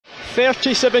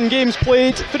37 games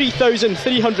played,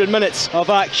 3,300 minutes of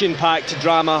action-packed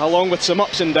drama, along with some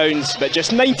ups and downs, but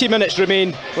just 90 minutes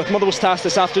remain, with Motherwell's task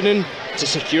this afternoon to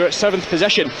secure its 7th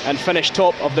position and finish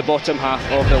top of the bottom half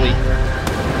of the league.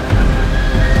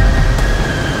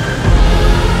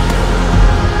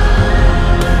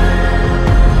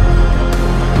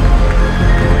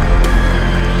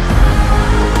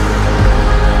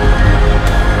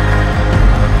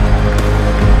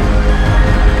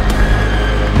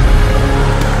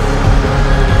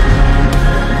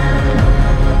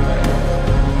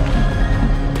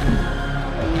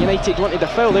 United wanted a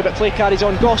foul there, but play carries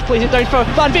on. Goss plays it down for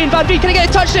Van Veen. Van Veen, can he get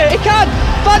a touch there? He can!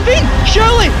 Van Veen,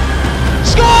 surely!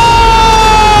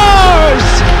 Scores!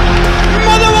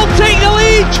 Motherwell take the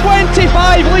lead,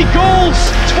 25 league goals,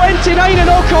 29 in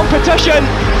all competition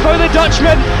for the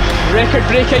Dutchman.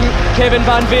 Record-breaking Kevin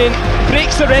Van Veen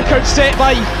breaks the record set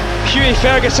by Hughie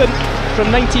Ferguson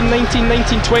from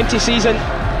 1919-1920 season.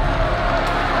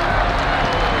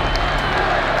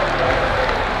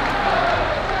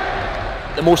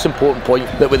 The most important point,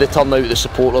 that with the turnout of the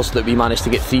supporters, that we managed to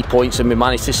get 3 points and we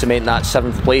managed to cement that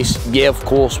 7th place. Yeah, of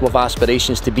course, with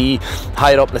aspirations to be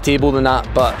higher up the table than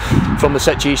that, but from the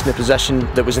situation, the position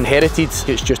that was inherited,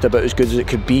 it's just about as good as it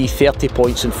could be. 30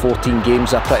 points in 14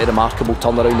 games, a pretty remarkable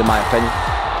turnaround in my opinion.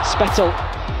 Spittal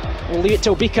will leave it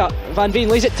to Obika. Van Veen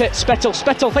lays it to Spittal.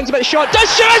 Spittal thinks about the shot,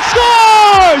 does shoot and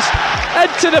scores!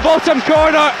 Into the bottom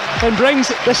corner and brings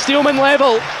the Steelman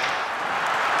level.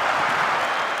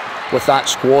 With that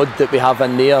squad that we have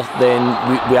in there, then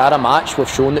we are a match. We've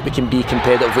shown that we can be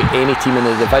competitive with any team in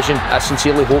the division. I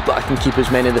sincerely hope that I can keep as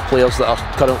many of the players that are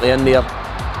currently in there.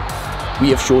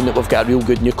 We have shown that we've got a real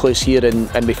good nucleus here,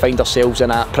 and we find ourselves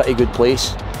in a pretty good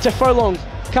place. To Furlong,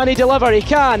 can he deliver? He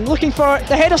can, looking for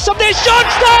the head of somebody.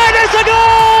 Johnston, it's a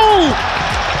goal!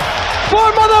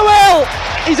 For Motherwell!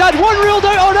 He's had one ruled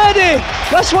out already.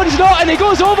 This one's not, and he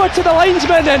goes over to the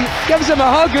linesman and gives him a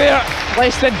hug there.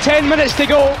 Less than 10 minutes to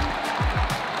go.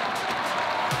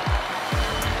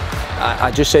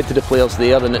 I just said to the players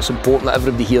there, and it's important that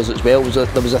everybody hears it as well,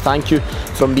 there was a thank you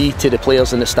from me to the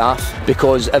players and the staff,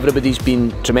 because everybody's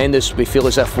been tremendous. We feel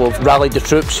as if we've rallied the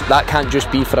troops. That can't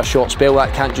just be for a short spell,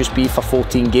 that can't just be for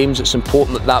 14 games. It's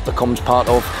important that that becomes part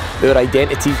of our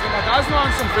identity. My dad's not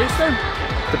on some FaceTime.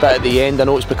 The bit at the end, I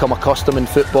know it's become a custom in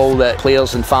football that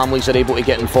players and families are able to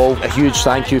get involved. A huge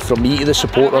thank you from me to the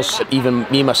supporters. Even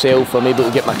me myself, I'm able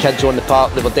to get my kids on the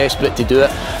park. They were desperate to do it,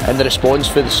 and the response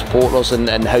for the supporters and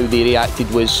how they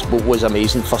reacted was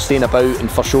amazing. For staying about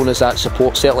and for showing us that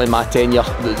support, certainly in my tenure,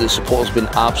 the support has been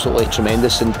absolutely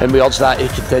tremendous, and we urge that to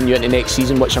continue into next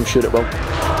season, which I'm sure it will.